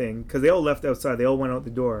of the thing, because they all left outside. They all went out the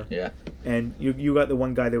door. Yeah. And you got the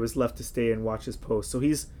one guy that was left to stay and watch his post. So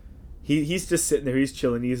he's just sitting there. He's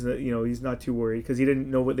chilling. He's not too worried because he didn't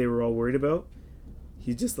know what they were all worried about.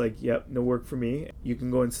 He's just like, yep, no work for me. You can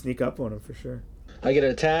go and sneak up on him for sure. I get an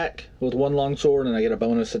attack with one long sword, and I get a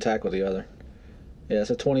bonus attack with the other. Yeah, it's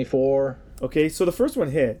a 24. Okay, so the first one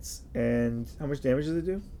hits, and how much damage does it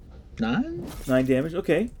do? 9? 9 damage.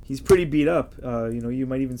 Okay, he's pretty beat up. You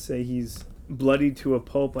might even say he's bloodied to a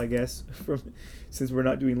pulp, I guess, since we're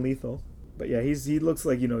not doing lethal. But yeah, he looks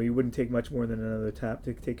like you wouldn't take much more than another tap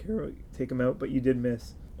to take him out, but you did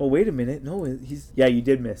miss. Oh wait a minute, no, you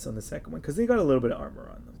did miss on the second one because they got a little bit of armor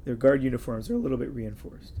on them. Their guard uniforms are a little bit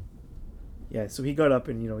reinforced. Yeah, so he got up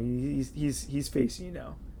and he's facing you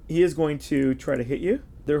now. He is going to try to hit you.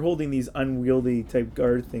 They're holding these unwieldy type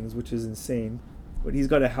guard things, which is insane. But he's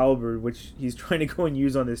got a halberd, which he's trying to go and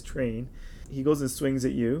use on this train. He goes and swings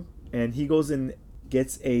at you, and he goes and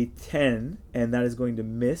gets a 10, and that is going to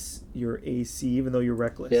miss your AC, even though you're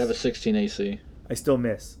reckless. Yeah, I have a 16 AC. I still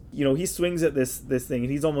miss. He swings at this thing,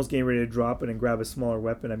 and he's almost getting ready to drop it and grab a smaller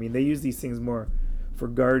weapon. I mean, they use these things more for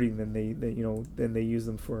guarding than they use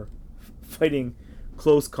them for fighting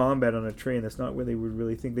close combat on a train. That's not where they would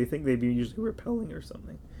really think. They think they'd be usually repelling or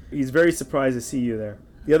something. He's very surprised to see you there.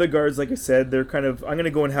 The other guards, like I said, they're I'm going to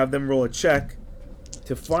go and have them roll a check.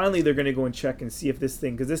 They're going to go and check and see if this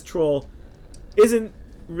thing, because this troll isn't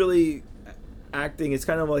really acting. It's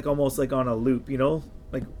kind of like almost like on a loop,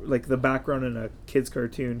 like the background in a kid's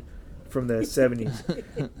cartoon from the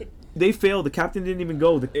 70s. They failed. The captain didn't even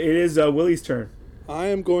go. It is Willie's turn. I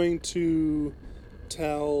am going to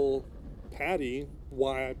tell Patty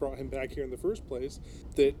why I brought him back here in the first place,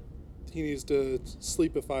 that he needs to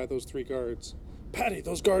sleepify those 3 guards. Patty,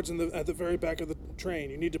 those guards at the very back of the train,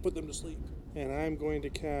 you need to put them to sleep. And I'm going to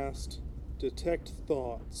cast Detect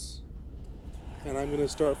Thoughts. And I'm going to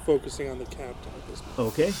start focusing on the captain at this point.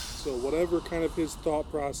 Okay. So whatever kind of his thought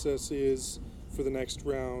process is for the next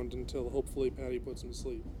round until hopefully Patty puts him to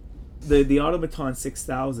sleep. The Automaton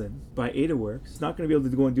 6000 by AdaWorks is not going to be able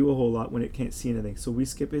to go and do a whole lot when it can't see anything. So we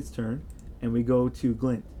skip its turn, and we go to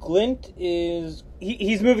Glint. Glint is...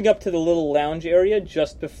 He's moving up to the little lounge area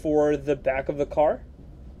just before the back of the car.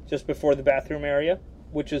 Just before the bathroom area.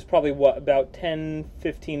 Which is probably, about 10,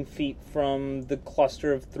 15 feet from the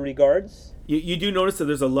cluster of 3 guards. You do notice that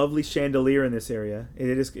there's a lovely chandelier in this area.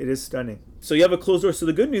 It is stunning. So you have a closed door. So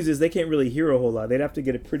the good news is they can't really hear a whole lot. They'd have to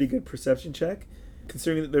get a pretty good perception check,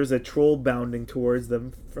 considering that there's a troll bounding towards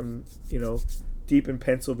them from, deep in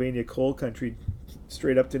Pennsylvania coal country,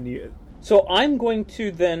 straight up to New York. So I'm going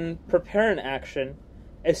to then prepare an action.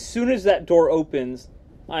 As soon as that door opens,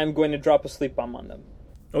 I'm going to drop a sleep bomb on them.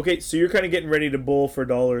 Okay, so you're kind of getting ready to bowl for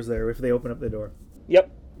dollars there if they open up the door.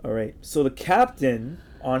 Yep. All right. So the captain,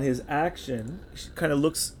 on his action, kind of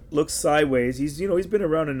looks sideways. He's been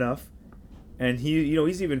around enough, and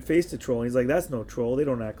he's even faced a troll. And he's like, that's no troll. They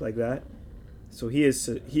don't act like that. So he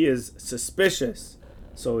is suspicious.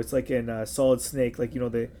 So it's like in Solid Snake, like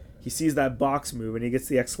he sees that box move and he gets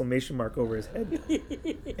the exclamation mark over his head.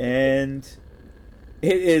 And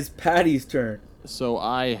it is Patty's turn. So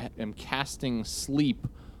I am casting sleep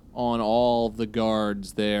on all the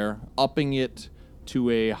guards there, upping it to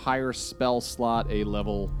a higher spell slot, a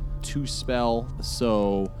level 2 spell.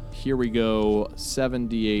 So here we go,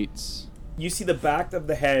 7d8s. You see the back of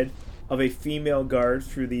the head of a female guard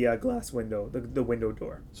through the glass window, the window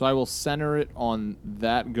door. So I will center it on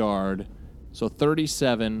that guard. So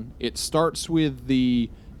 37. It starts with the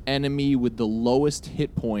enemy with the lowest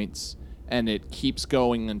hit points, and it keeps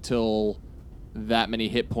going until that many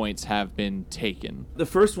hit points have been taken. The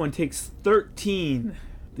first one takes 13.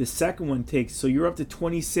 The second one takes, so you're up to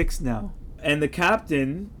 26 now. And the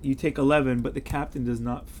captain, you take 11, but the captain does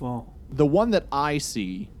not fall. The one that I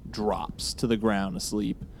see drops to the ground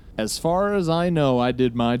asleep. As far as I know, I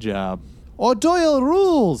did my job. O'Doyle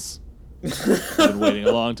rules! I've been waiting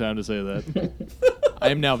a long time to say that. I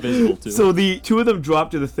am now visible too. So the 2 of them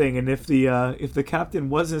drop to the thing, and if the captain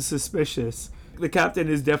wasn't suspicious, the captain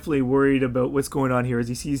is definitely worried about what's going on here as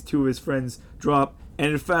he sees 2 of his friends drop.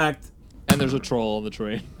 And in fact... And there's a troll on the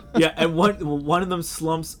train. Yeah, and one of them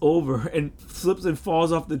slumps over and slips and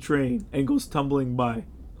falls off the train and goes tumbling by.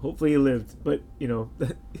 Hopefully he lived, but,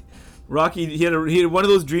 Rocky, he had one of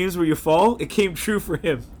those dreams where you fall. It came true for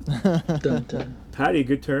him. Dun, dun. Patty,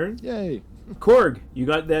 good turn. Yay. Korg, you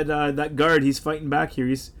got that guard. He's fighting back here.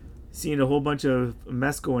 He's seeing a whole bunch of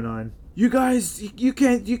mess going on. You guys, you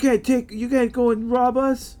can't go and rob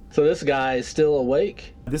us. So this guy is still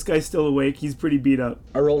awake. This guy's still awake. He's pretty beat up.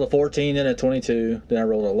 I rolled a 14 and a 22. Then I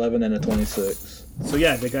rolled 11 and a 26. So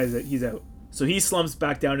yeah, he's out. So he slumps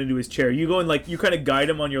back down into his chair. You go and you kind of guide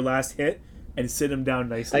him on your last hit and sit him down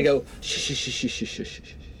nicely. I go shh, shh, shh, shh, shh, shh.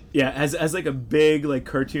 Yeah, as like a big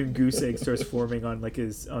cartoon goose egg starts forming on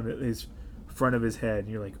his front of his head, and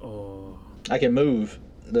you're like, oh. I can move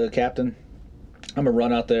the captain. I'm gonna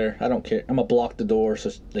run out there. I don't care. I'm gonna block the door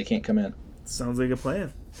so they can't come in. Sounds like a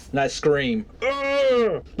plan. And I scream, "Oh!"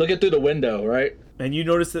 looking through the window, right? And you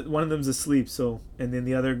notice that one of them's asleep, and then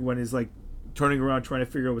the other one is like turning around trying to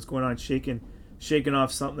figure out what's going on, shaking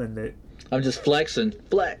off something that... I'm just flexing.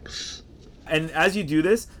 Flex. And as you do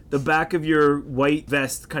this, the back of your white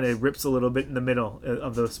vest kind of rips a little bit in the middle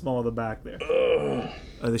of the small of the back there.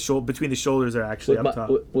 Between the shoulders are actually up top.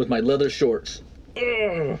 With my leather shorts.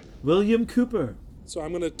 William Cooper. So I'm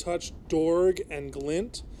going to touch Dorg and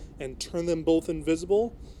Glint and turn them both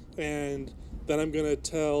invisible, and then I'm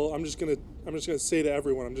just going to say to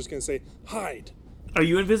everyone, I'm just going to say, hide. Are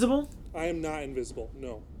you invisible? I am not invisible,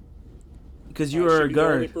 no. Because you are a the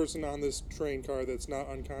guard. only person on this train car that's not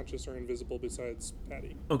unconscious or invisible besides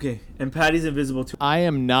Patty. Okay, and Patty's invisible too. I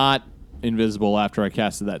am not invisible after I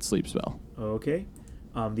casted that sleep spell. Okay.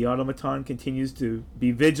 The automaton continues to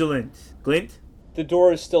be vigilant. Glint? The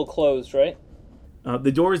door is still closed, right?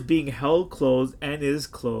 The door is being held closed and is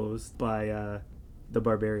closed by the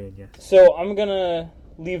barbarian, yes. So I'm gonna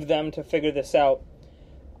leave them to figure this out.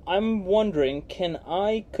 I'm wondering, can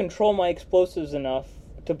I control my explosives enough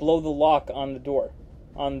to blow the lock on the door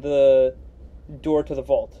to the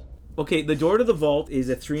vault? Okay, the door to the vault is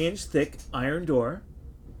a 3-inch thick iron door.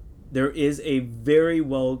 There is a very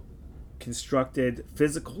well constructed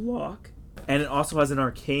physical lock, and it also has an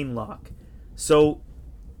arcane lock. So,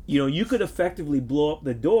 you could effectively blow up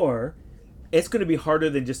the door. It's going to be harder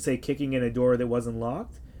than just, say, kicking in a door that wasn't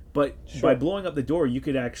locked. But Sure. by blowing up the door, you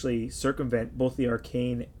could actually circumvent both the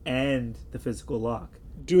arcane and the physical lock.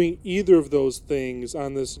 Doing either of those things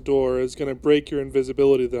on this door is going to break your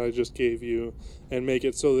invisibility that I just gave you and make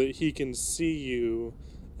it so that he can see you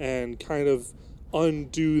and kind of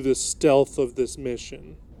undo the stealth of this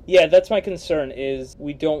mission. Yeah, that's my concern, is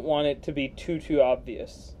we don't want it to be too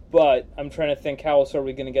obvious. But I'm trying to think, how else are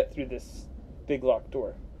we going to get through this big locked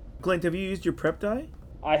door? Glint, have you used your prep die?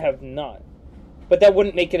 I have not. But that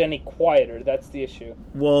wouldn't make it any quieter, that's the issue.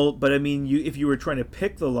 Well, but I mean, if you were trying to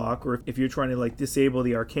pick the lock, or if you're trying to disable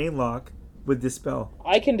the arcane lock with this spell,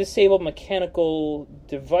 I can disable mechanical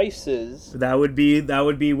devices. that would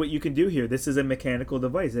be what you can do here. This is a mechanical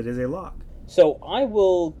device. It is a lock. So I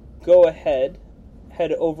will go ahead,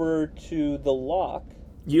 head over to the lock.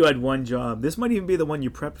 You had one job. This might even be the one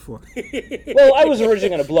you prepped for. Well, I was originally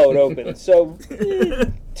going to blow it open, so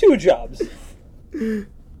 2 jobs.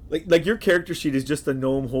 Like your character sheet is just a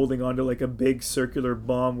gnome holding onto a big circular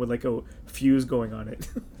bomb with a fuse going on it.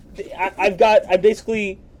 I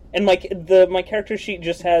basically, and my character sheet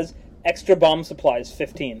just has extra bomb supplies,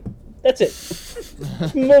 15. That's it.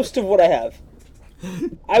 That's most of what I have.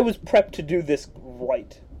 I was prepped to do this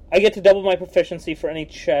right. I get to double my proficiency for any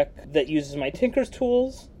check that uses my Tinker's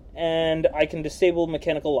tools, and I can disable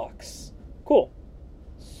mechanical locks. Cool.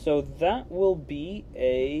 So that will be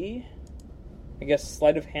a, I guess,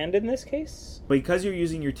 sleight of hand in this case? Because you're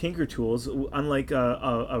using your tinker tools, unlike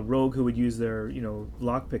a rogue who would use their,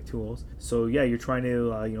 lockpick tools. So yeah, you're trying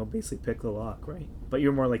to, basically pick the lock, right? But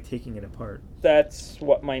you're more like taking it apart. That's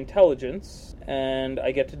what my intelligence, and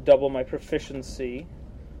I get to double my proficiency.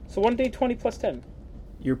 So 1d20 plus 10.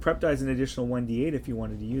 Your prep die is an additional 1d8 if you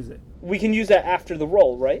wanted to use it. We can use that after the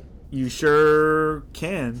roll, right? You sure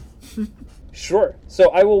can. Sure.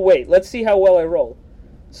 So I will wait. Let's see how well I roll.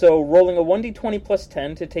 So rolling a 1d20 plus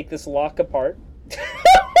 10 to take this lock apart.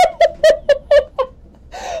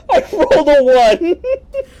 I rolled a 1.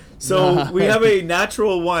 So Nice. we have a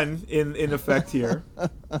natural 1 in effect here.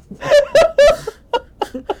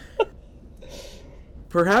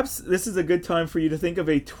 Perhaps this is a good time for you to think of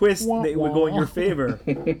a twist that would go in your favor.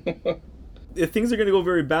 If things are going to go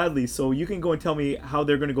very badly, so you can go and tell me how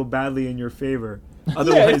they're going to go badly in your favor.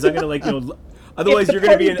 Otherwise, I'm going to otherwise you're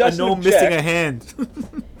going to be a gnome missing a hand.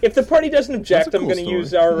 If the party doesn't object, That's a I'm cool going to story.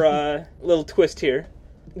 use our little twist here.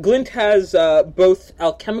 Glint has both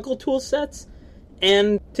alchemical tool sets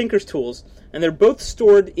and Tinker's tools, and they're both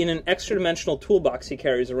stored in an extra-dimensional toolbox he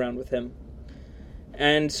carries around with him.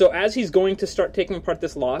 And so as he's going to start taking apart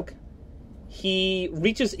this lock, he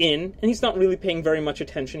reaches in, and he's not really paying very much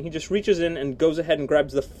attention. He just reaches in and goes ahead and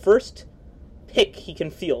grabs the first pick he can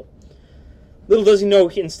feel. Little does he know,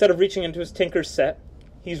 instead of reaching into his Tinker's set,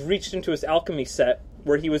 he's reached into his alchemy set,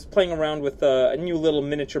 where he was playing around with a new little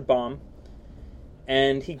miniature bomb.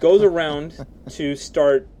 And he goes around to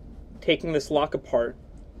start taking this lock apart.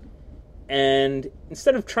 And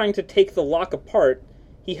instead of trying to take the lock apart,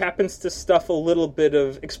 he happens to stuff a little bit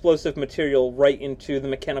of explosive material right into the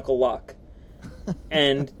mechanical lock.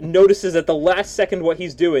 And notices at the last second what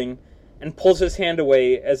he's doing, and pulls his hand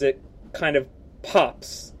away as it kind of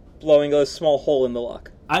pops, blowing a small hole in the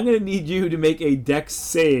lock. I'm going to need you to make a dex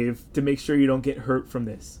save to make sure you don't get hurt from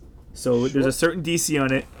this. So there's a certain DC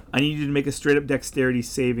on it. I need you to make a straight up dexterity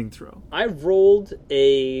saving throw. I rolled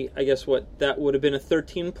I guess what, that would have been a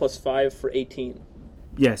 13 plus 5 for 18.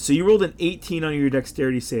 Yeah, so you rolled an 18 on your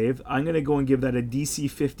dexterity save. I'm going to go and give that a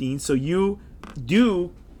DC 15. So you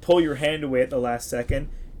do pull your hand away at the last second,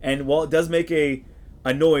 and while it does make a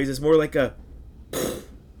noise, it's more like a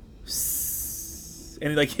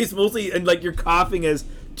and like it's mostly, and like you're coughing as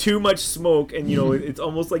too much smoke, and you know it's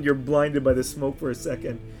almost like you're blinded by the smoke for a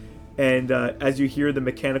second. And as you hear the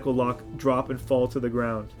mechanical lock drop and fall to the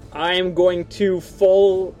ground, I am going to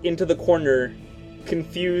fall into the corner,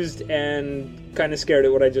 confused and kind of scared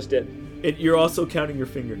at what I just did. you're also counting your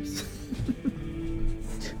fingers.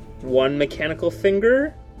 One mechanical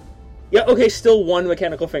finger? Yeah, okay, still one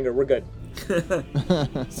mechanical finger. We're good.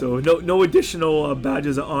 So no additional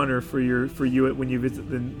badges of honor for you when you visit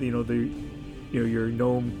your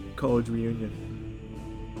gnome college reunion.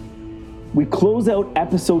 We close out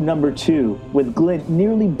episode number 2 with Glint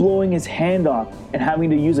nearly blowing his hand off and having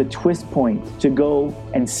to use a twist point to go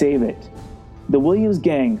and save it. The Williams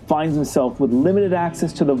gang finds himself with limited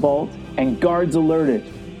access to the vault and guards alerted.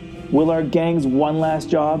 Will our gang's one last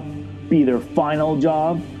job be their final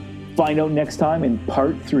job? Find out next time in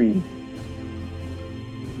part 3.